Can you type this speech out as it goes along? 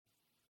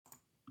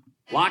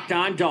Locked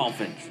On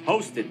Dolphins,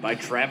 hosted by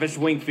Travis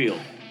Wingfield,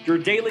 your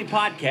daily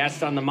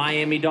podcast on the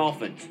Miami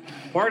Dolphins,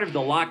 part of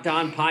the Locked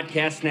On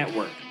Podcast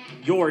Network,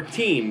 your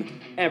team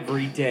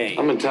every day.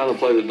 I'm in town to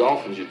play the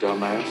Dolphins, you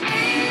dumbass.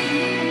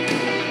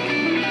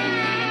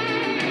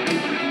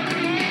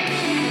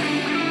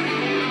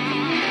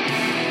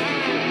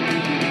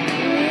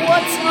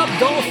 What's up,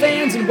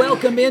 Dolphins, and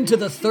welcome into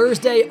the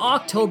Thursday,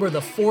 October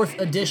the 4th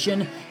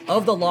edition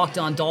of the Locked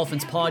On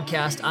Dolphins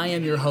podcast. I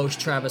am your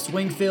host, Travis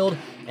Wingfield,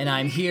 and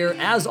I'm here,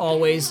 as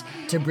always,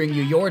 to bring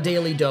you your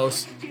daily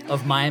dose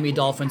of Miami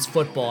Dolphins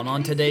football. And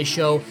on today's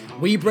show,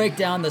 we break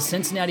down the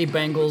Cincinnati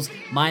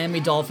Bengals-Miami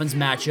Dolphins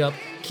matchup,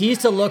 keys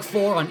to look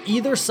for on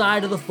either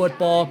side of the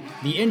football,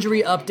 the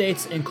injury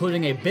updates,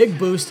 including a big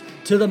boost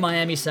to the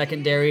Miami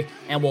secondary,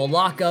 and we'll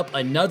lock up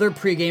another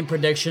pregame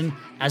prediction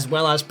as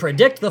well as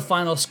predict the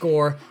final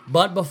score.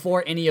 But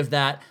before any of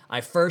that,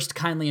 I first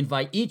kindly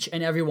invite each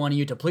and every one of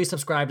you to please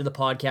subscribe to the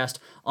podcast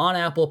on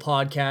Apple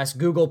Podcasts,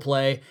 Google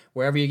Play,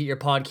 wherever you get your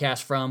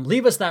podcast from.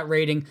 Leave us that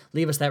rating,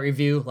 leave us that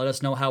review, let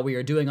us know how we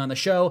are doing on the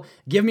show.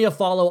 Give me a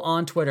follow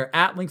on Twitter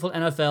at Wingfield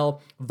NFL,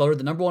 voted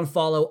the #1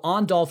 follow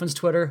on Dolphins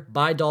Twitter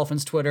by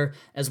Dolphins Twitter,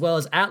 as well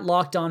as at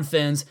Locked On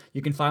Fins.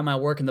 You can find my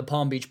work in the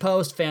Palm Beach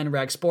Post,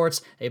 FanRag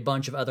Sports, a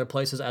bunch of other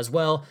places as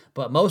well.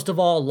 But most of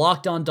all,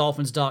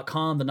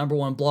 LockedOnDolphins.com, the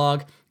 #1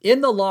 blog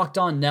in the Locked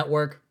On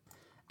Network.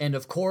 And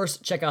of course,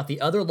 check out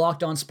the other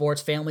Locked On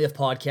Sports family of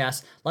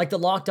podcasts, like the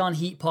Locked On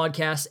Heat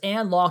podcast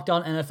and Locked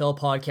On NFL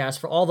podcast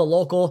for all the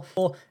local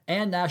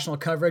and national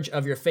coverage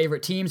of your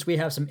favorite teams. We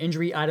have some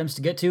injury items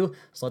to get to,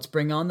 so let's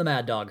bring on the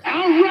Mad Dog. All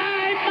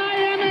right,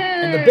 Miami!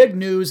 And the big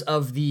news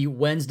of the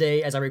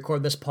Wednesday, as I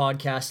record this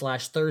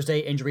podcast / Thursday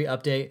injury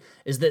update,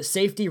 is that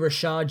safety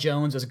Rashad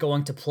Jones is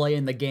going to play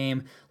in the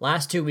game.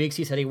 Last 2 weeks,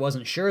 he said he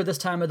wasn't sure this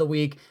time of the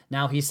week.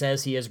 Now he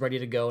says he is ready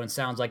to go, and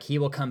sounds like he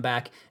will come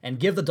back and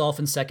give the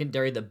Dolphins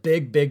secondary the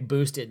big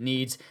boost it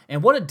needs.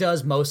 And what it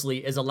does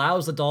mostly is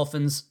allows the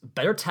Dolphins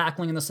better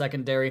tackling in the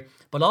secondary,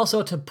 but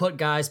also to put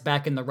guys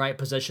back in the right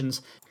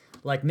positions,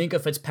 like Minkah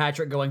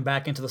Fitzpatrick going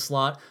back into the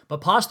slot, but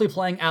possibly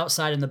playing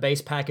outside in the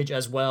base package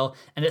as well.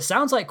 And it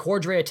sounds like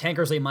Cordrea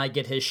Tankersley might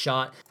get his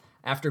shot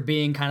after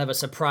being kind of a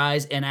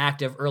surprise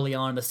inactive early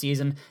on in the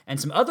season.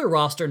 And some other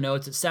roster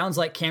notes, it sounds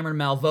like Cameron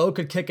Malveaux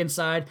could kick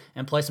inside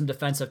and play some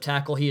defensive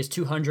tackle. He is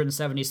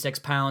 276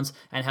 pounds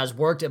and has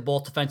worked at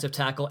both defensive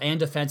tackle and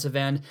defensive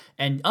end.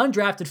 And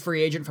undrafted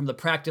free agent from the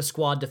practice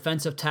squad,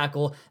 defensive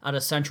tackle out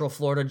of Central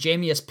Florida,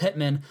 Jamius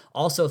Pittman,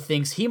 also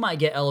thinks he might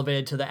get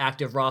elevated to the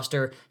active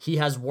roster. He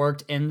has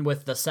worked in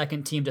with the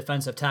second team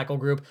defensive tackle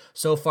group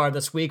so far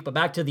this week. But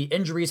back to the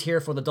injuries here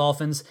for the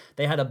Dolphins.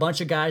 They had a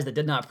bunch of guys that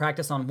did not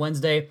practice on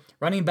Wednesday.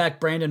 Running back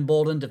Brandon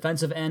Bolden,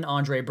 defensive end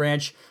Andre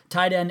Branch,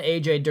 tight end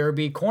A.J.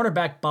 Derby,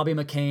 cornerback Bobby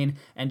McCain,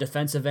 and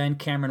defensive end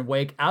Cameron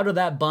Wake. Out of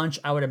that bunch,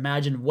 I would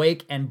imagine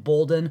Wake and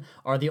Bolden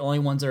are the only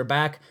ones that are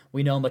back.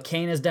 We know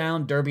McCain is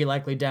down, Derby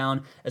likely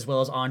down, as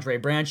well as Andre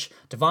Branch.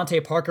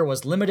 Devontae Parker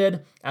was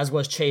limited, as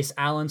was Chase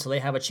Allen, so they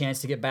have a chance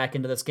to get back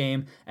into this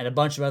game, and a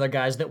bunch of other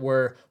guys that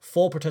were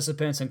full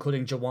participants,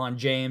 including Jawan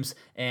James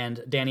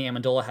and Danny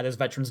Amendola had his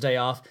Veterans Day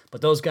off,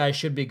 but those guys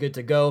should be good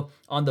to go.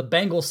 On the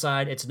Bengals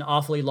side, it's an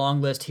awfully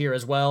long list here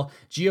as well.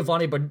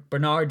 Giovanni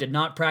Bernard did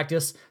not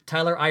practice.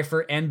 Tyler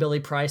Eifert and Billy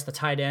Price, the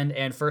tight end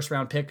and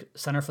first-round pick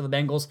center for the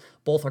Bengals,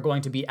 both are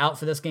going to be out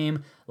for this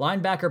game.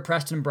 Linebacker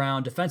Preston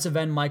Brown, defensive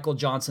end Michael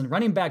Johnson,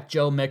 running back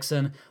Joe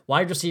Mixon,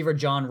 wide receiver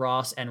John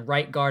Ross, and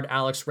right guard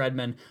Alex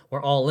Redmond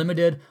were all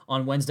limited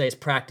on Wednesday's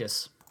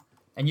practice.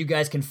 And you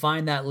guys can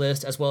find that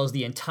list as well as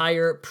the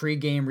entire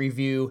pregame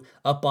review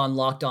up on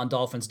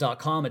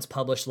LockedOnDolphins.com. It's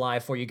published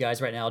live for you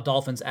guys right now.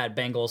 Dolphins at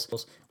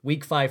Bengals,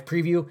 Week 5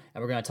 preview,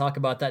 and we're going to talk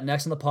about that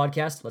next on the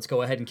podcast. Let's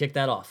go ahead and kick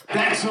that off.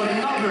 That's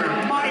another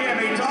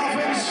Miami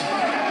Dolphins.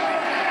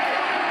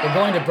 We're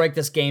going to break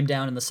this game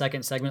down in the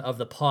second segment of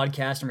the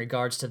podcast in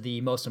regards to the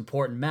most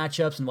important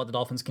matchups and what the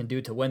Dolphins can do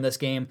to win this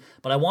game.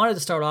 But I wanted to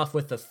start off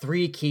with the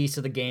 3 keys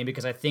to the game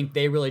because I think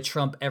they really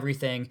trump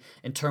everything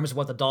in terms of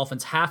what the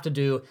Dolphins have to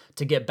do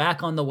to get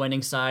back on the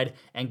winning side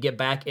and get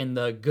back in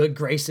the good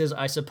graces,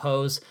 I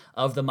suppose,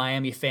 of the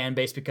Miami fan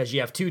base, because you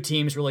have 2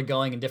 teams really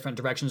going in different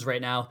directions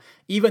right now,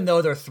 even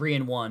though they're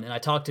 3-1. And I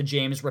talked to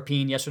James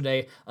Rapien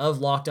yesterday of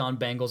Locked On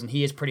Bengals, and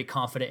he is pretty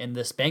confident in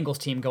this Bengals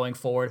team going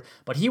forward.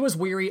 But he was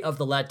weary of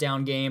the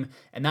letdown game,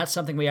 and that's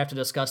something we have to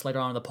discuss later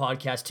on in the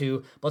podcast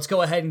too. Let's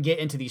go ahead and get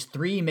into these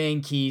 3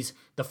 main keys.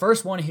 The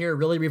first one here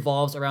really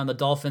revolves around the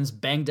Dolphins'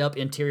 banged-up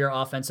interior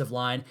offensive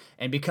line,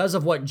 and because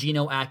of what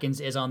Geno Atkins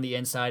is on the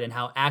inside and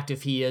how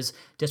active he is,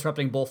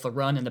 disrupting both the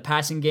run and the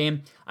passing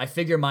game, I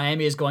figure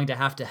Miami is going to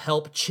have to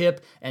help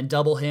chip and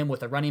double him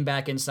with a running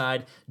back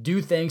inside,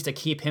 do things to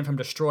keep him from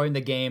destroying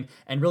the game,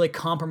 and really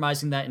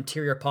compromising that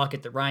interior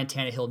pocket that Ryan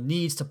Tannehill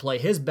needs to play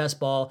his best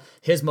ball,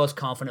 his most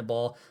confident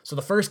ball. So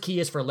the first key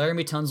is for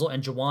Laramie Tunsil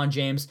and Jawan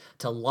James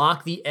to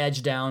lock the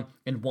edge down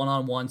in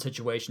one-on-one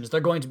situations.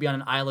 They're going to be on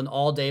an island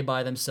all day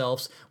by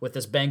themselves with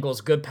this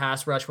Bengals good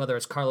pass rush, whether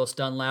it's Carlos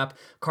Dunlap,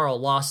 Carl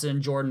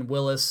Lawson, Jordan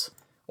Willis,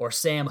 or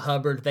Sam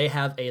Hubbard. They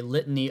have a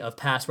litany of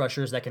pass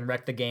rushers that can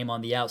wreck the game on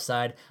the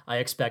outside. I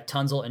expect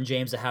Tunzel and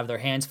James to have their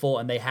hands full,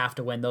 and they have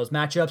to win those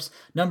matchups.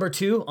 Number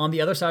 2, on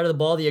the other side of the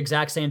ball, the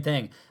exact same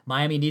thing.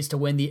 Miami needs to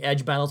win the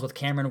edge battles with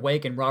Cameron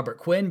Wake and Robert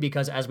Quinn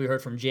because, as we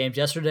heard from James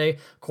yesterday,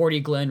 Cordy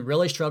Glenn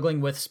really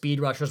struggling with speed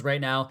rushers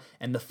right now,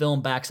 and the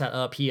film backs that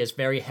up. He is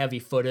very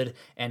heavy-footed,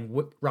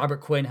 and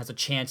Robert Quinn has a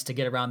chance to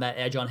get around that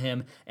edge on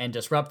him and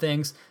disrupt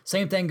things.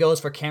 Same thing goes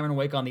for Cameron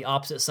Wake on the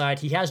opposite side.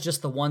 He has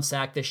just the 1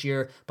 sack this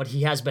year, but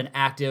he has been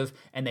active,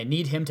 and they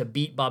need him to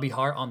beat Bobby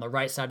Hart on the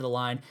right side of the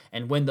line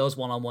and win those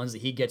one-on-ones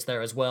that he gets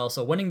there as well.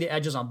 So winning the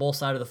edges on both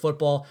sides of the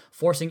football,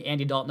 forcing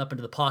Andy Dalton up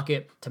into the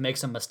pocket to make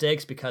some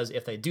mistakes, because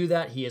if they do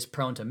that, he is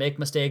prone to make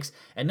mistakes.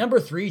 And number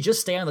 3,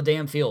 just stay on the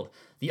damn field.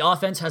 The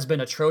offense has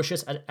been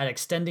atrocious at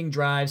extending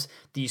drives.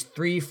 These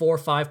 3, 4,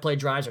 5-play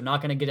drives are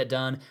not going to get it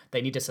done. They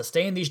need to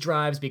sustain these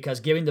drives because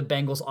giving the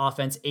Bengals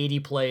offense 80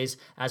 plays,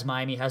 as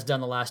Miami has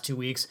done the last 2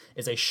 weeks,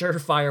 is a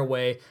surefire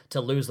way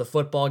to lose the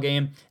football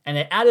game. And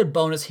an added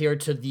bonus here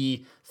to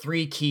the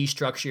 3-key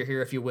structure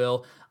here, if you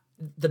will.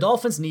 The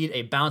Dolphins need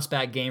a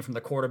bounce-back game from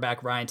the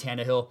quarterback, Ryan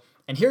Tannehill,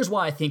 and here's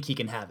why I think he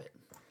can have it.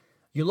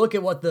 You look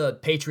at what the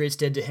Patriots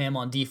did to him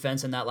on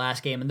defense in that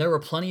last game, and there were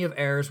plenty of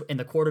errors in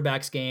the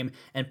quarterback's game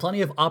and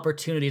plenty of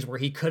opportunities where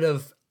he could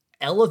have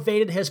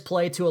elevated his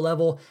play to a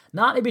level,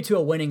 not maybe to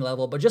a winning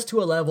level, but just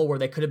to a level where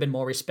they could have been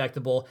more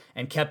respectable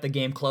and kept the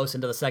game close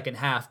into the second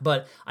half.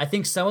 But I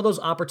think some of those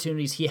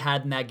opportunities he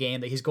had in that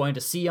game that he's going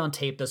to see on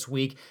tape this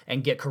week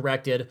and get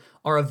corrected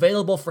are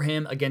available for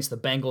him against the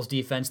Bengals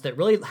defense that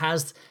really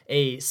has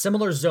a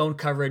similar zone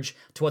coverage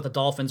to what the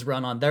Dolphins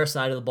run on their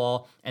side of the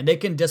ball, and they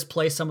can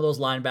displace some of those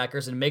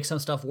linebackers and make some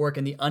stuff work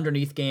in the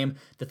underneath game,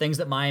 the things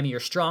that Miami are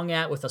strong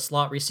at with the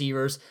slot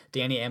receivers,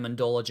 Danny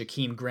Amendola,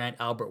 Jakeem Grant,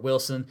 Albert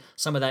Wilson,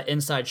 some of that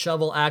inside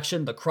shovel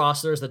action, the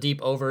crossers, the deep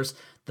overs.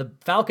 The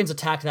Falcons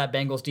attack that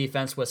Bengals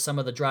defense with some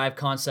of the drive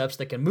concepts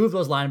that can move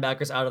those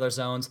linebackers out of their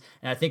zones,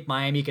 and I think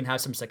Miami can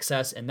have some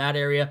success in that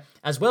area,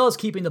 as well as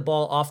keeping the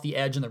ball off the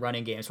edge in the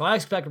running game. So I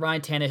expect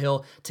Ryan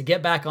Tannehill to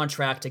get back on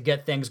track, to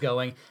get things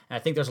going, and I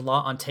think there's a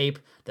lot on tape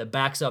that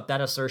backs up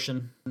that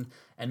assertion,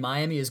 and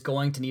Miami is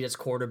going to need its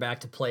quarterback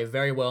to play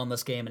very well in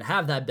this game and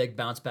have that big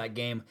bounce-back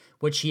game,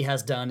 which he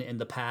has done in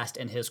the past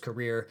in his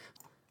career.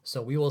 So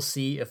we will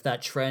see if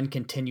that trend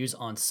continues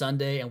on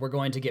Sunday, and we're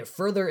going to get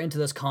further into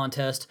this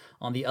contest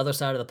on the other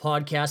side of the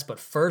podcast. But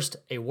first,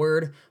 a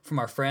word from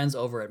our friends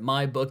over at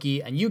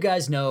MyBookie. And you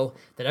guys know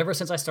that ever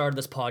since I started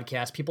this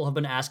podcast, people have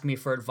been asking me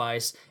for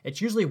advice.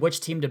 It's usually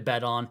which team to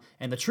bet on,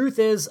 and the truth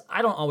is,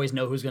 I don't always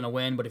know who's going to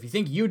win, but if you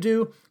think you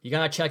do, you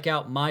got to check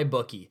out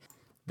MyBookie.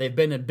 They've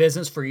been in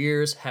business for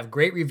years, have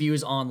great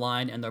reviews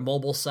online, and their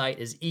mobile site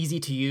is easy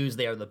to use.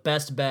 They are the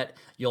best bet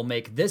you'll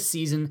make this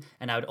season,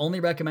 and I would only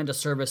recommend a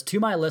service to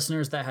my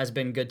listeners that has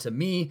been good to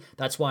me.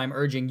 That's why I'm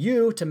urging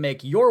you to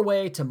make your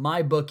way to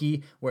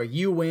MyBookie, where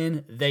you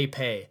win, they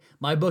pay.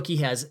 MyBookie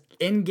has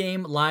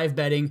in-game live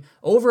betting,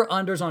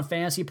 over-unders on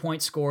fantasy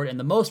points scored, and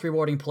the most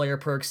rewarding player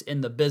perks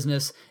in the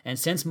business. And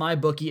since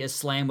MyBookie is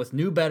slammed with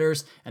new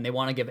bettors and they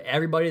want to give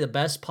everybody the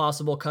best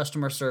possible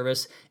customer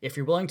service, if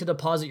you're willing to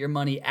deposit your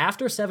money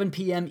after 7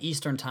 p.m.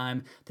 Eastern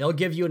Time, they'll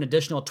give you an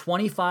additional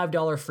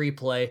 $25 free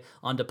play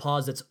on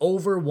deposits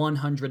over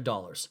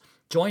 $100.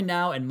 Join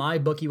now and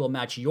MyBookie will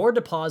match your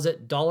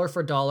deposit dollar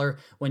for dollar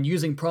when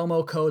using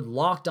promo code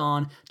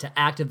LOCKEDON to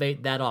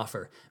activate that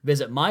offer.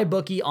 Visit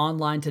MyBookie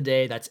online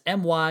today. That's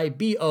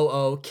MyBookie,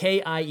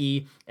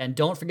 and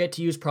don't forget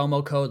to use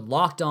promo code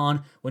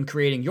LOCKEDON when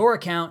creating your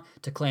account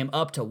to claim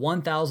up to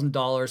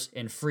 $1,000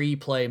 in free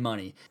play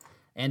money.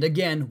 And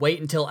again, wait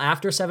until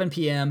after 7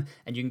 p.m.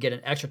 and you can get an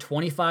extra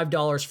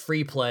 $25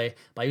 free play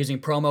by using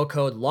promo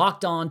code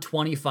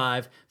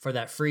LOCKEDON25 for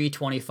that free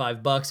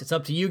 $25. It's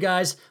up to you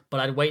guys, but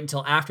I'd wait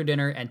until after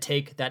dinner and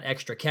take that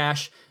extra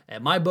cash.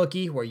 At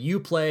MyBookie, where you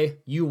play,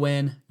 you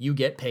win, you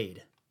get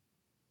paid.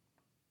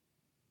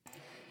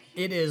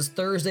 It is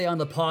Thursday on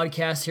the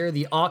podcast here,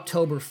 the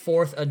October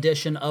 4th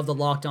edition of the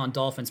Locked On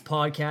Dolphins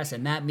podcast,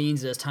 and that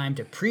means it is time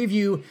to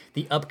preview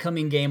the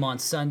upcoming game on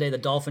Sunday. The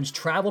Dolphins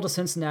travel to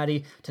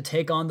Cincinnati to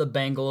take on the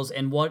Bengals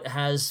in what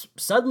has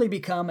suddenly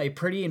become a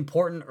pretty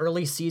important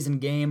early season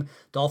game.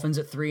 Dolphins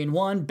at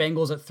 3-1,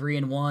 Bengals at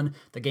 3-1.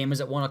 The game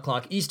is at 1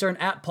 o'clock Eastern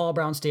at Paul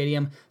Brown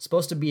Stadium.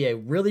 Supposed to be a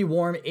really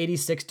warm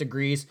 86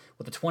 degrees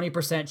with a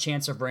 20%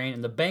 chance of rain,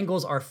 and the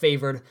Bengals are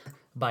favored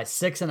by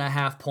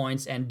 6.5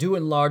 points, and due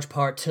in large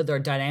part to their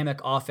dynamic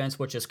offense,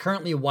 which is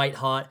currently white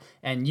hot.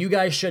 And you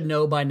guys should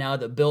know by now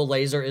that Bill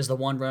Lazor is the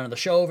one running the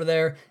show over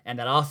there, and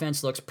that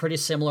offense looks pretty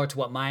similar to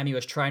what Miami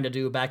was trying to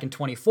do back in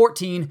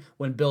 2014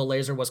 when Bill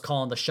Lazor was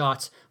calling the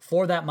shots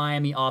for that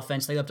Miami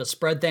offense. They love to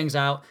spread things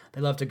out.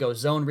 They love to go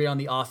zone read on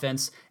the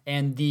offense,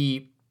 and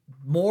the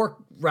more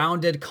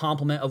rounded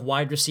complement of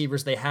wide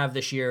receivers they have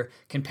this year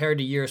compared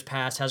to years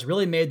past has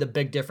really made the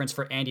big difference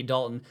for Andy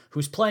Dalton,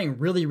 who's playing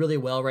really, really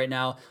well right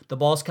now. The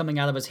ball's coming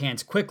out of his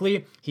hands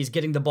quickly. He's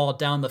getting the ball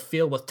down the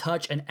field with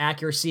touch and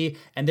accuracy,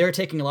 and they're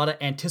taking a lot of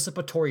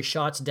anticipatory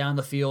shots down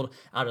the field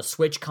out of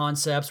switch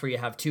concepts where you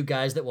have two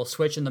guys that will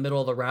switch in the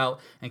middle of the route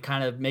and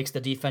kind of makes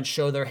the defense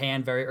show their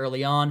hand very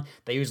early on.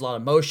 They use a lot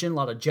of motion, a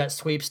lot of jet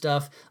sweep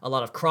stuff, a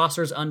lot of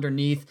crossers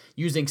underneath,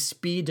 using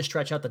speed to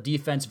stretch out the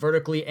defense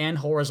vertically and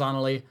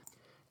horizontally.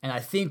 And I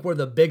think where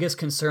the biggest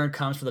concern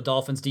comes for the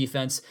Dolphins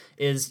defense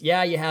is, you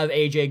have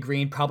AJ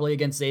Green probably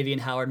against Xavier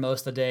Howard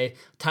most of the day.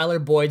 Tyler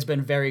Boyd's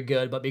been very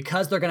good, but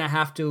because they're going to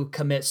have to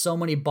commit so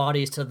many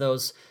bodies to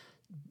those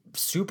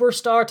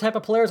superstar type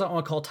of players. I don't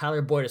want to call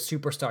Tyler Boyd a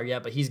superstar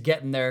yet, but he's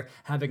getting there,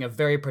 having a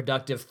very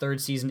productive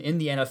third season in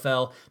the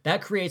NFL.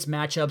 That creates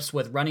matchups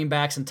with running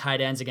backs and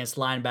tight ends against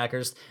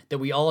linebackers that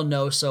we all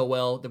know so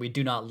well that we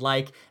do not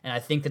like. And I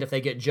think that if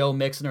they get Joe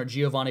Mixon or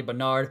Giovanni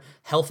Bernard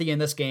healthy in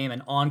this game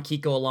and on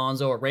Kiko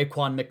Alonso or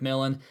Raekwon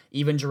McMillan,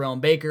 even Jerome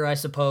Baker, I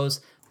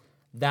suppose,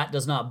 that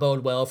does not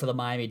bode well for the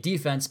Miami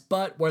defense,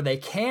 but where they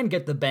can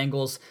get the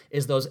Bengals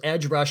is those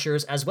edge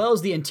rushers as well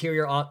as the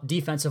interior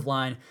defensive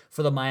line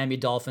for the Miami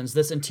Dolphins.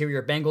 This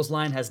interior Bengals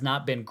line has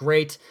not been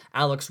great.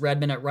 Alex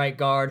Redmond at right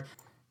guard,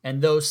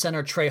 and though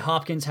center Trey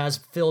Hopkins has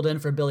filled in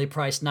for Billy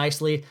Price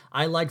nicely,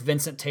 I like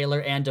Vincent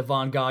Taylor and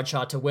Devon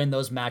Godchaux to win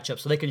those matchups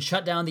so they can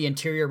shut down the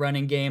interior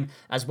running game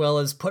as well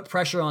as put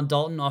pressure on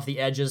Dalton off the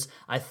edges.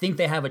 I think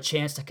they have a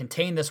chance to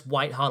contain this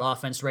white-hot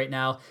offense right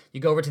now.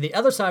 You go over to the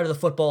other side of the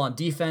football on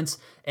defense,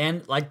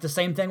 and like the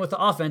same thing with the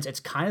offense,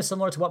 it's kind of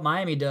similar to what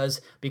Miami does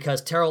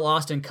because Terrell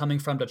Austin coming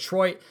from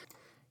Detroit,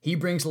 he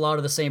brings a lot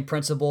of the same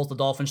principles the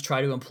Dolphins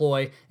try to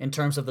employ in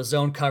terms of the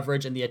zone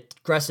coverage and the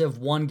aggressive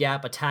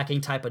one-gap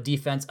attacking type of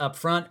defense up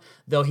front,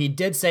 though he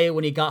did say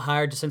when he got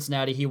hired to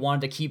Cincinnati he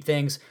wanted to keep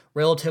things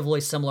relatively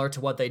similar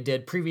to what they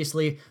did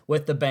previously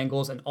with the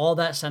Bengals, and all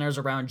that centers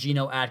around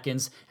Geno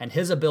Atkins and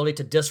his ability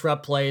to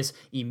disrupt plays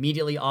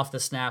immediately off the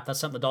snap. That's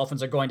something the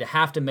Dolphins are going to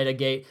have to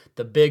mitigate.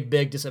 The big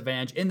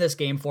disadvantage in this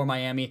game for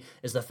Miami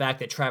is the fact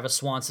that Travis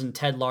Swanson,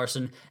 Ted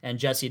Larson, and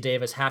Jesse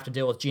Davis have to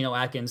deal with Geno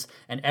Atkins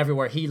and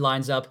everywhere he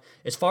lines up.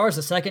 As far as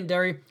the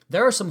secondary,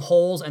 there are some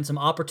holes and some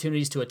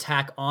opportunities to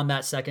attack on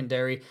that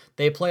secondary.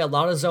 They play a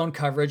lot of zone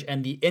coverage,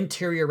 and the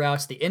interior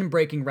routes, the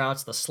in-breaking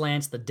routes, the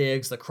slants, the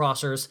digs, the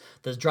crossers,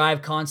 the drive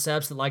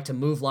concepts that like to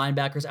move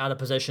linebackers out of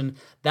position,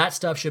 that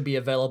stuff should be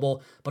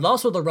available. But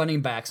also the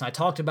running backs, and I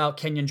talked about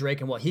Kenyon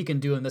Drake and what he can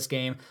do in this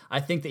game. I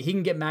think that he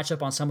can get matched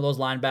up on some of those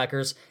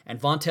linebackers,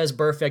 and Vontaze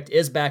Burfict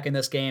is back in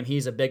this game.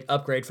 He's a big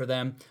upgrade for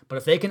them. But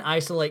if they can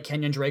isolate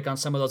Kenyon Drake on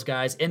some of those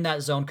guys in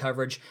that zone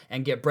coverage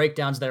and get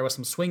breakdowns there with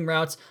some swing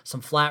routes, some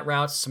flat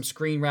routes, some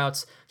screen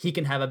routes, he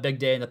can have a big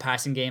day in the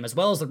passing game as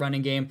well as the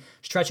running game,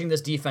 stretching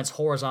this defense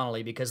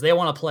horizontally because they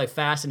want to play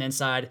fast and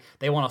inside.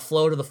 They want to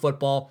flow to the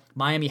football.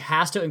 Miami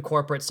has to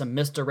incorporate some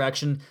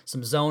misdirection,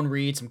 some zone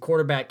read, some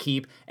quarterback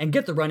keep, and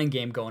get the running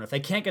game going. If they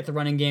can't get the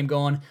running game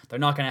going, they're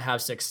not going to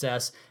have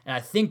success. And I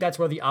think that's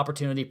where the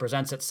opportunity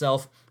presents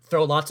itself.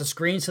 Throw lots of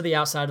screens to the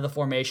outside of the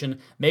formation,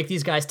 make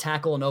these guys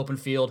tackle an open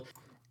field,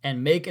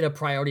 and make it a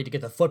priority to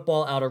get the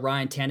football out of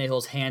Ryan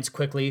Tannehill's hands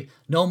quickly.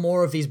 No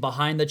more of these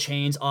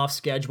behind-the-chains,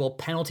 off-schedule,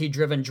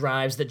 penalty-driven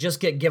drives that just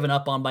get given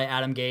up on by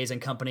Adam Gase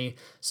and company.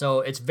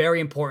 So it's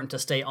very important to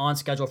stay on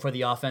schedule for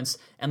the offense.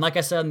 And like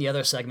I said in the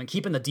other segment,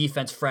 keeping the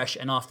defense fresh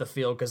and off the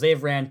field because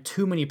they've ran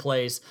too many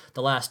plays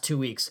the last 2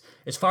 weeks.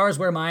 As far as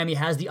where Miami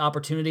has the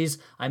opportunities,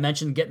 I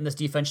mentioned getting this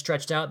defense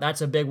stretched out.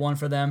 That's a big one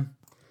for them.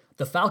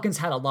 The Falcons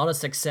had a lot of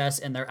success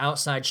in their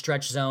outside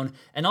stretch zone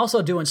and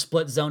also doing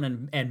split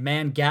zone and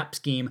man gap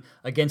scheme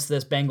against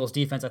this Bengals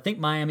defense. I think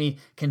Miami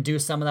can do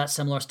some of that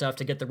similar stuff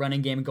to get the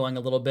running game going a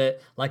little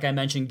bit. Like I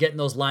mentioned, getting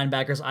those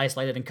linebackers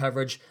isolated in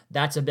coverage,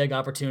 that's a big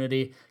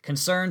opportunity.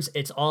 Concerns,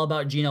 it's all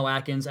about Geno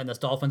Atkins and this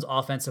Dolphins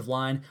offensive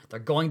line. They're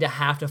going to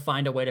have to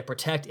find a way to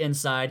protect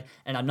inside,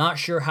 and I'm not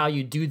sure how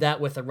you do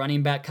that with the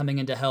running back coming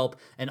in to help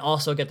and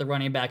also get the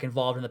running back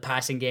involved in the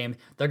passing game.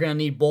 They're going to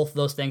need both of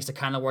those things to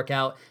kind of work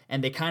out,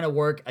 and they kind of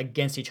work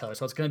against each other.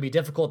 So it's going to be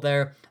difficult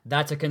there.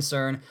 That's a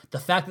concern. The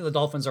fact that the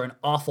Dolphins are an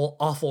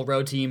awful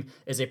road team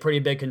is a pretty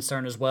big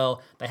concern as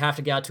well. They have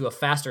to get out to a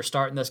faster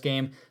start in this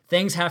game.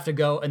 Things have to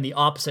go in the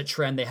opposite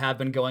trend they have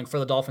been going for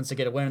the Dolphins to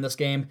get a win in this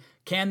game.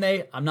 Can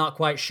they? I'm not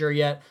quite sure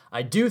yet.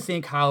 I do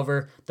think,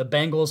 however, the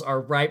Bengals are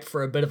ripe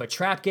for a bit of a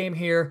trap game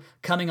here,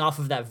 coming off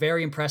of that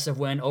very impressive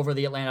win over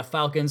the Atlanta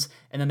Falcons,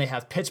 and then they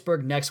have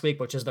Pittsburgh next week,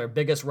 which is their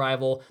biggest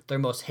rival, their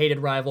most hated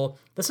rival.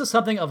 This is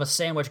something of a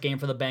sandwich game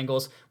for the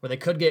Bengals, where they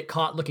could get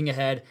caught looking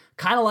ahead,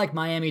 kind of like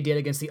Miami did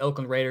against the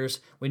Oakland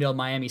Raiders. We know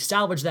Miami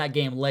salvaged that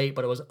game late,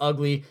 but it was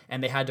ugly,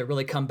 and they had to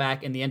really come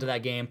back in the end of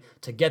that game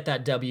to get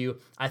that W.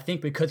 I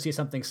think we could see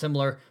something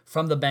similar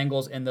from the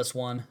Bengals in this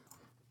one.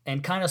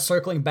 And kind of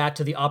circling back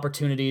to the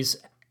opportunities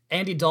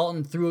Andy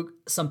Dalton threw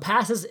some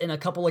passes in a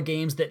couple of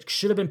games that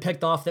should have been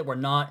picked off that were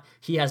not.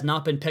 He has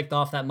not been picked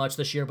off that much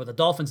this year, but the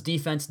Dolphins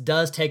defense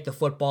does take the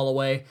football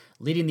away,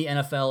 leading the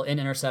NFL in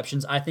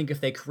interceptions. I think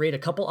if they create a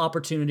couple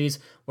opportunities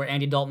where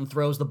Andy Dalton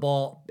throws the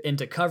ball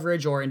into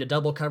coverage or into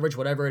double coverage,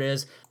 whatever it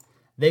is,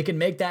 they can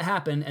make that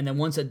happen, and then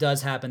once it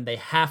does happen, they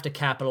have to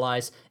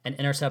capitalize and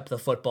intercept the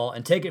football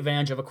and take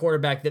advantage of a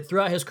quarterback that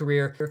throughout his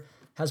career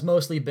has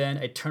mostly been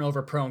a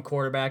turnover-prone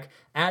quarterback.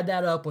 Add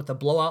that up with the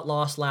blowout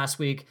loss last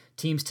week.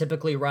 Teams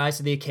typically rise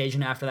to the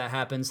occasion after that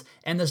happens,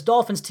 and this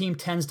Dolphins team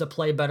tends to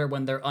play better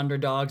when they're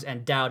underdogs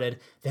and doubted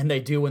than they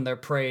do when they're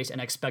praised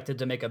and expected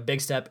to make a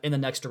big step in the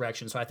next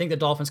direction. So I think the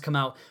Dolphins come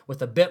out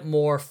with a bit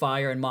more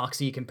fire and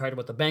moxie compared to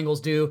what the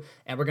Bengals do,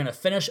 and we're going to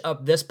finish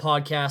up this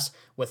podcast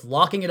with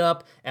locking it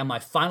up and my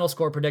final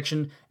score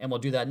prediction, and we'll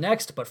do that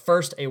next. But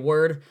first, a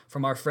word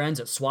from our friends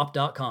at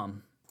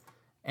Swap.com.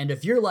 And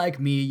if you're like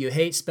me, you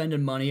hate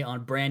spending money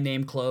on brand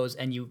name clothes,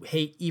 and you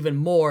hate even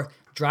more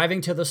driving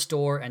to the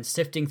store and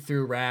sifting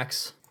through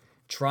racks,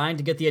 trying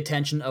to get the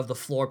attention of the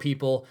floor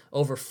people.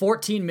 Over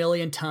 14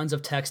 million tons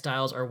of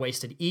textiles are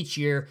wasted each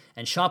year,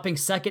 and shopping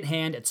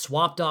secondhand at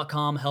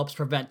Swap.com helps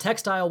prevent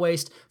textile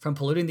waste from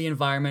polluting the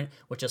environment,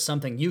 which is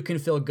something you can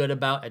feel good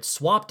about at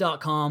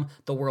Swap.com,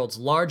 the world's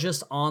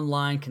largest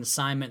online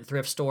consignment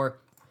thrift store,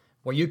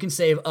 where you can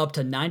save up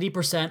to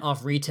 90%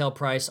 off retail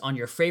price on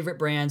your favorite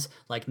brands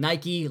like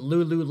Nike,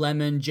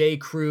 Lululemon, J.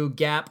 Crew,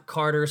 Gap,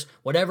 Carter's,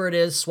 whatever it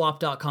is,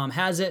 Swap.com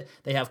has it.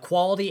 They have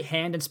quality,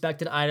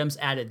 hand-inspected items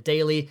added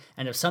daily,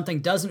 and if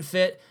something doesn't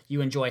fit,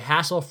 you enjoy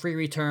hassle-free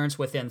returns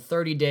within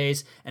 30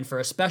 days, and for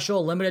a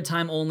special limited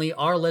time only,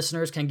 our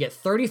listeners can get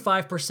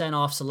 35%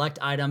 off select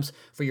items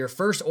for your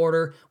first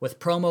order with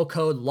promo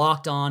code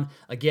LOCKEDON.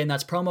 Again,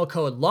 that's promo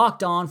code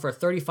LOCKEDON for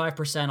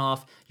 35%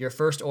 off your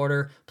first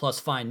order, plus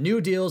find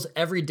new deals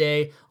every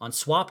day on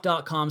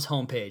Swap.com's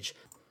homepage.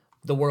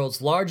 The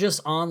world's largest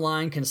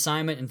online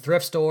consignment and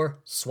thrift store,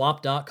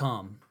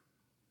 Swap.com.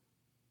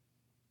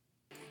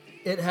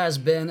 It has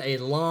been a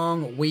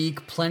long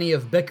week, plenty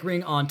of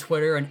bickering on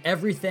Twitter, and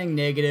everything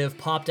negative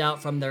popped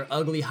out from their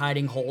ugly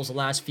hiding holes the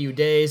last few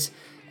days.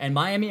 And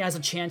Miami has a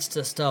chance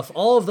to stuff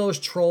all of those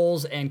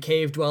trolls and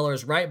cave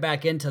dwellers right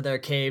back into their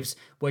caves,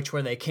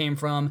 where they came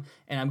from.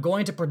 And I'm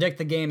going to predict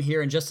the game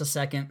here in just a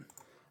second.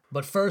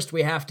 But first,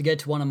 we have to get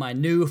to one of my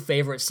new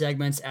favorite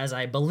segments, as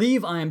I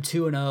believe I am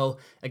 2-0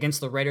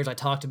 against the Raiders. I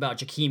talked about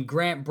Jakeem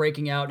Grant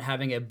breaking out and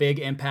having a big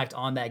impact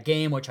on that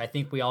game, which I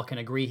think we all can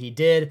agree he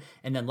did.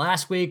 And then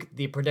last week,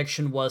 the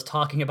prediction was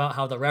talking about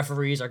how the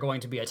referees are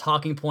going to be a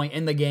talking point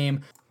in the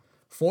game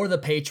for the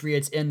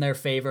Patriots in their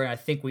favor, and I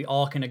think we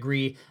all can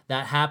agree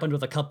that happened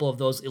with a couple of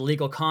those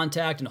illegal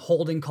contact and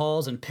holding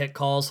calls and pick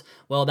calls.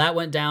 Well, that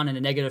went down in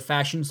a negative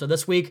fashion, so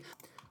this week,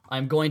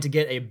 I'm going to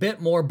get a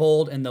bit more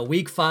bold in the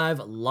Week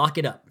 5 Lock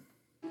It Up.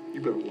 You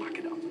better lock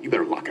it up. You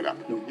better lock it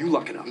up. No, you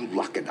lock it up. You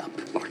lock it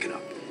up. Lock it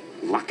up.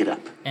 Lock it up.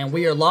 And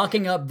we are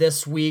locking up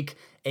this week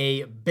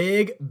a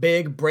big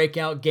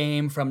breakout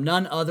game from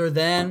none other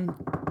than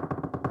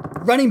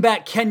running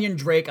back Kenyon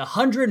Drake,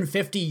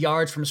 150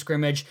 yards from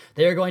scrimmage.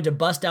 They are going to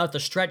bust out the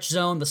stretch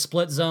zone, the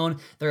split zone,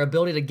 their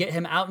ability to get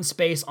him out in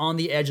space on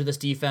the edge of this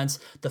defense.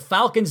 The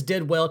Falcons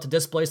did well to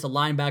displace the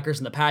linebackers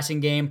in the passing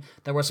game.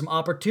 There were some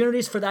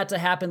opportunities for that to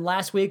happen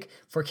last week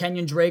for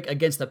Kenyon Drake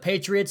against the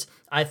Patriots.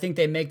 I think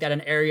they make that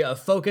an area of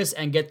focus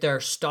and get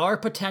their star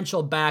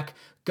potential back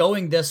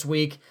going this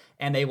week,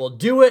 and they will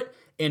do it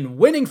in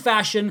winning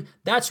fashion.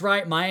 That's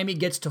right, Miami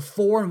gets to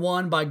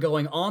 4-1 by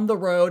going on the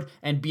road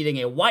and beating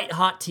a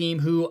white-hot team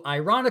who,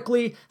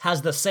 ironically,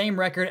 has the same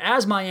record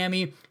as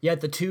Miami, yet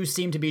the two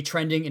seem to be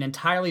trending in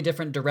entirely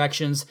different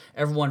directions.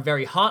 Everyone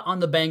very hot on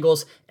the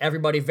Bengals,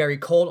 everybody very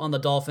cold on the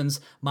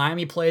Dolphins.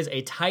 Miami plays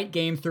a tight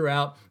game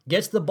throughout,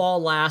 gets the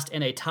ball last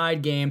in a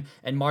tied game,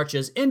 and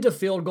marches into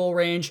field goal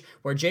range,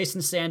 where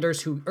Jason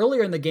Sanders, who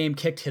earlier in the game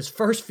kicked his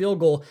first field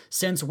goal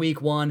since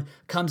week 1,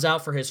 comes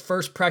out for his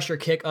first pressure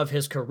kick of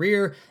his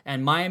career,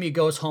 and Miami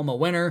goes home a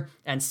winner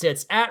and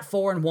sits at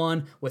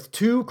 4-1 with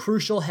 2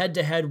 crucial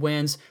head-to-head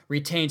wins,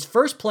 retains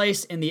first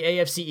place in the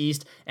AFC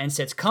East, and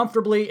sits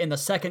comfortably in the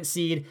second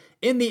seed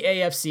in the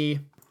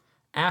AFC.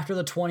 After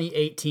the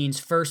 2018's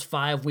first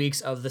 5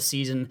 weeks of the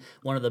season,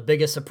 one of the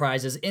biggest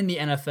surprises in the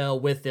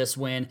NFL with this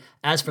win.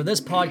 As for this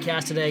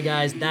podcast today,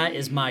 guys, that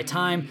is my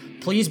time.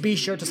 Please be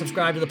sure to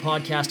subscribe to the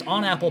podcast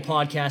on Apple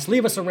Podcasts.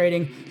 Leave us a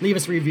rating, leave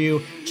us a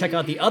review. Check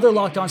out the other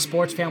Locked On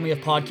Sports family of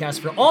podcasts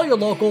for all your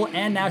local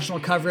and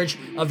national coverage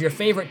of your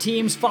favorite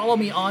teams. Follow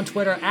me on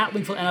Twitter at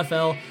Wingfield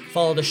NFL.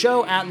 Follow the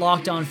show at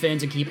Locked On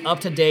Fins and keep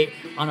up to date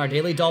on our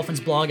daily Dolphins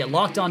blog at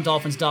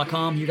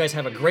LockedOnDolphins.com. You guys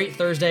have a great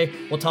Thursday.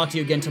 We'll talk to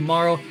you again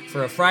tomorrow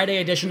for a Friday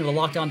edition of the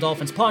Locked On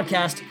Dolphins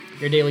podcast,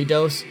 your daily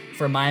dose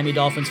for Miami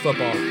Dolphins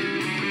football.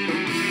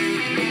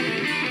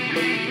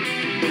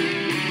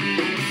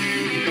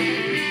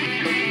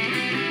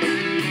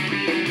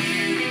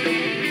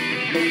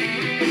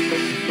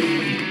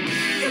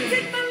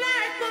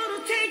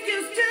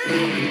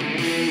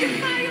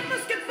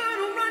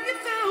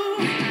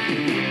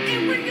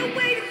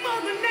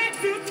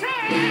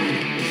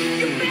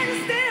 You better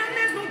stand,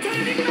 there's no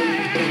turning back.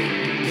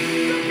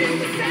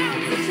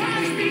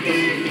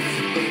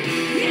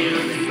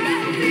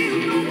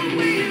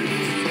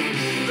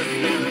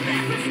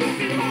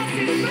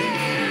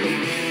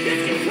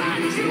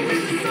 you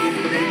inside.